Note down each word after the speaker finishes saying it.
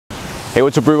Hey,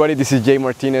 what's up everybody, this is Jay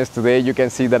Martinez. Today you can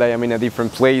see that I am in a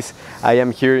different place. I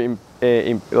am here in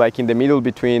the middle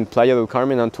between Playa del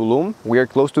Carmen and Tulum. We are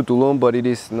close to Tulum, but it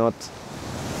is not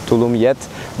Tulum yet.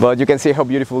 But you can see how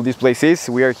beautiful this place is.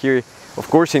 We are here, of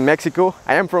course, in Mexico.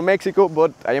 I am from Mexico,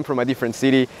 but I am from a different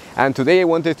city. And today I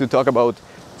wanted to talk about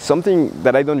something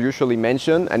that I don't usually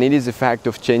mention, and it is the fact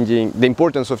of the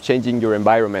importance of changing your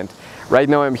environment. Right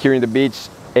now I'm here in the beach.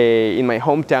 In my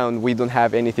hometown we don't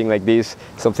have anything like this,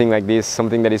 something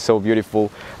that is so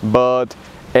beautiful. But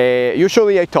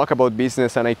usually I talk about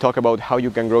business and I talk about how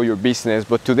you can grow your business,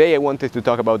 but today I wanted to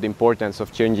talk about the importance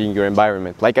of changing your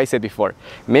environment. Like I said before,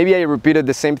 maybe I repeated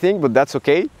the same thing, but that's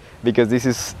okay, because this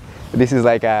is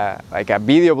like a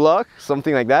video blog,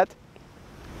 something like that.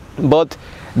 But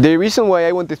the reason why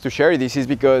I wanted to share this is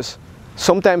because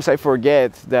sometimes I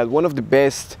forget that one of the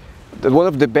best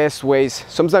ways,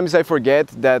 sometimes I forget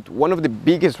that one of the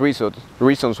biggest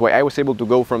reasons why I was able to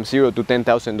go from $0 to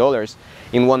 $10,000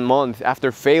 in 1 month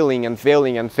after failing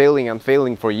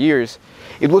for years,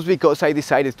 it was because I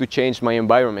decided to change my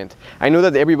environment. I know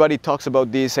that everybody talks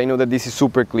about this, I know that this is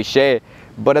super cliche,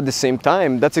 but at the same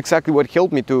time, that's exactly what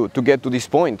helped me to get to this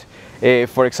point.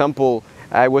 For example,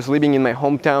 I was living in my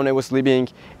hometown. I was living,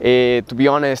 to be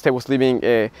honest, I was living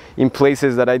in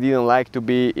places that I didn't like to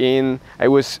be in. I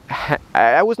was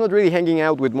not really hanging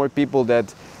out with more people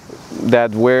that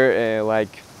were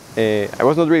I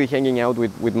was not really hanging out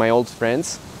with my old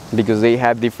friends, because they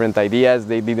had different ideas.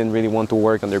 They didn't really want to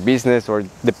work on their business or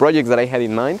the projects that I had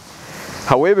in mind.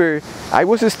 However, I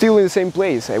was still in the same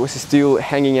place. I was still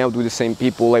hanging out with the same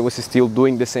people. I was still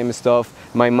doing the same stuff.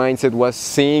 My mindset was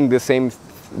seeing the same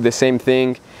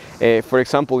thing. For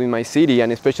example, in my city,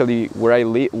 and especially where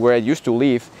I used to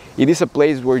live, it is a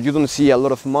place where you don't see a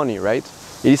lot of money, right?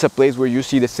 It is a place where you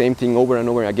see the same thing over and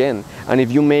over again. And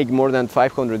if you make more than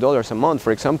 $500 a month,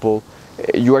 for example,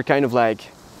 you are kind of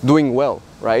like doing well,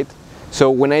 right?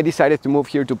 So when I decided to move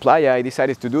here to Playa, I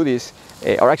decided to do this,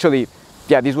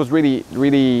 this was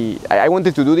really, I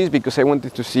wanted to do this because I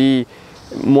wanted to see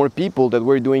more people that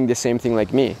were doing the same thing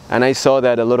like me. And I saw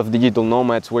that a lot of digital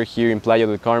nomads were here in Playa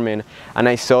del Carmen, and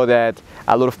I saw that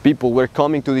a lot of people were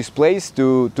coming to this place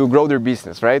to grow their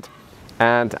business, right?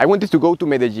 And I wanted to go to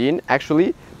Medellin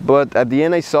actually, but at the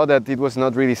end I saw that it was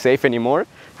not really safe anymore.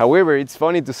 However, it's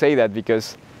funny to say that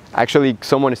because actually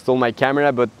someone stole my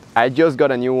camera, but I just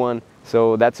got a new one,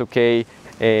 so that's okay.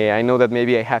 I know that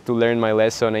maybe I had to learn my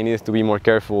lesson. I needed to be more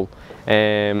careful.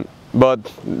 But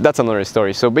that's another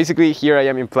story. So basically here I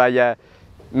am in Playa.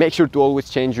 Make sure to always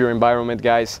change your environment,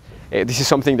 guys. This is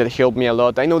something that helped me a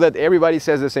lot. I know that everybody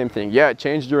says the same thing. Yeah,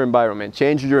 change your environment,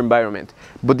 change your environment.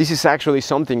 But this is actually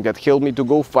something that helped me to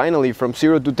go finally from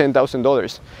 $0 to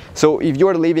 $10,000. So if you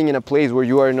are living in a place where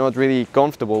you are not really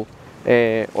comfortable,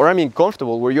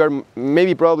 comfortable, where you are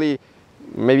maybe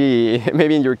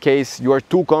in your case, you are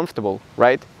too comfortable,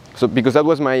 right? So because that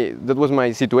was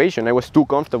my situation. I was too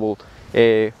comfortable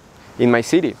in my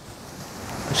city.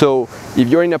 So if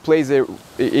you're in a place that,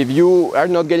 if you are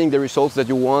not getting the results that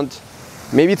you want,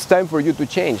 maybe it's time for you to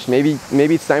change. Maybe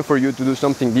it's time for you to do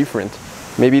something different.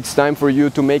 Maybe it's time for you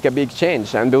to make a big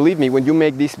change. And believe me, when you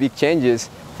make these big changes,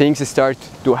 things start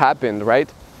to happen,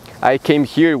 right? I came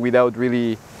here without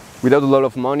a lot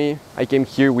of money. I came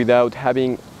here without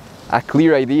having a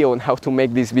clear idea on how to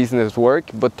make this business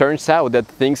work, but turns out that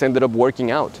things ended up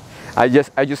working out. I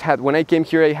just had, when I came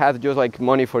here, I had just like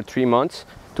money for 3 months,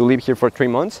 to live here for 3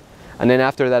 months, and then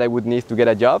after that I would need to get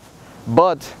a job.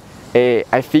 But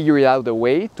I figured out a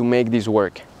way to make this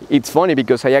work. It's funny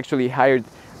because I actually hired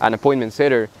an appointment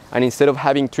setter, and instead of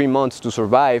having 3 months to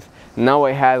survive, now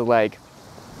I had like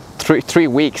three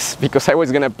weeks, because I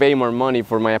was gonna pay more money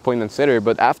for my appointment setter.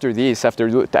 But after this,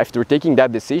 after taking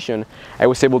that decision, I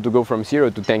was able to go from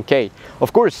 0 to 10K.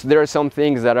 Of course, there are some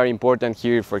things that are important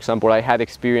here. For example, I had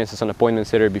experience as an appointment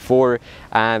setter before,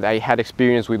 and I had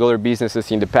experience with other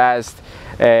businesses in the past.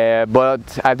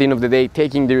 But at the end of the day,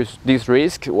 taking this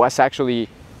risk was actually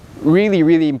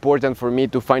really important for me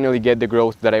to finally get the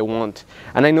growth that I want.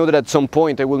 And I know that at some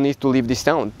point I will need to leave this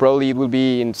town. Probably it will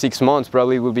be in 6 months,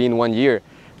 probably it will be in 1 year.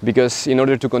 Because in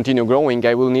order to continue growing,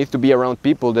 I will need to be around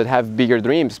people that have bigger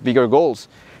dreams, bigger goals.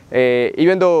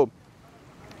 Even though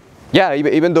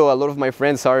a lot of my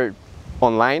friends are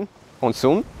online, on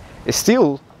Zoom,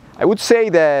 still, I would say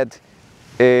that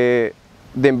the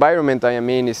environment I am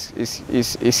in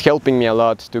is helping me a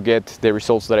lot to get the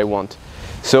results that I want.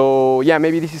 So yeah,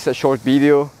 maybe this is a short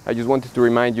video. I just wanted to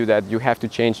remind you that you have to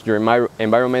change your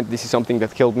environment. This is something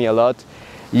that helped me a lot.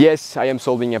 Yes, I am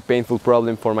solving a painful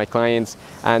problem for my clients,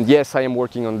 and yes, I am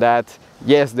working on that.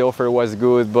 Yes, the offer was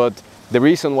good, but the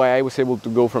reason why I was able to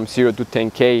go from 0 to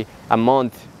 10K a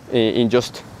month in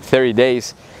just 30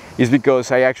 days is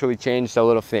because I actually changed a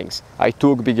lot of things. I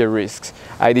took bigger risks.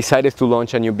 I decided to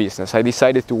launch a new business. I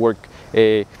decided to work,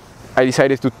 I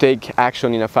decided to take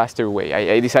action in a faster way.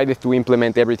 I decided to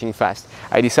implement everything fast.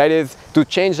 I decided to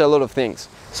change a lot of things.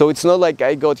 So it's not like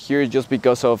I got here just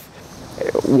because of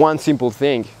one simple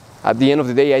thing. At the end of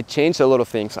the day, I changed a lot of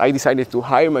things. I decided to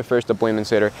hire my first appointment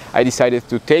setter. I decided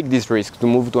to take this risk to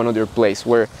move to another place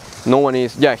where no one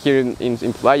is, here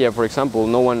in Playa, for example,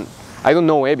 no one, I don't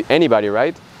know anybody,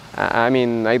 right? I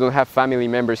mean, I don't have family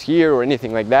members here or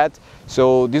anything like that.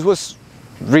 So this was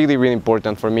really, really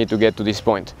important for me to get to this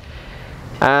point.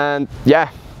 And yeah,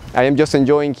 I am just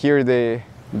enjoying here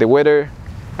the weather.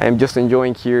 I am just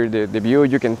enjoying here the view.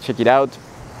 You can check it out.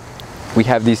 We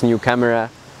have this new camera.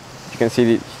 You can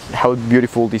see how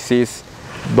beautiful this is.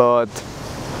 But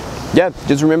yeah,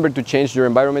 just remember to change your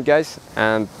environment, guys.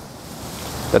 And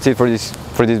that's it for this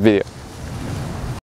video.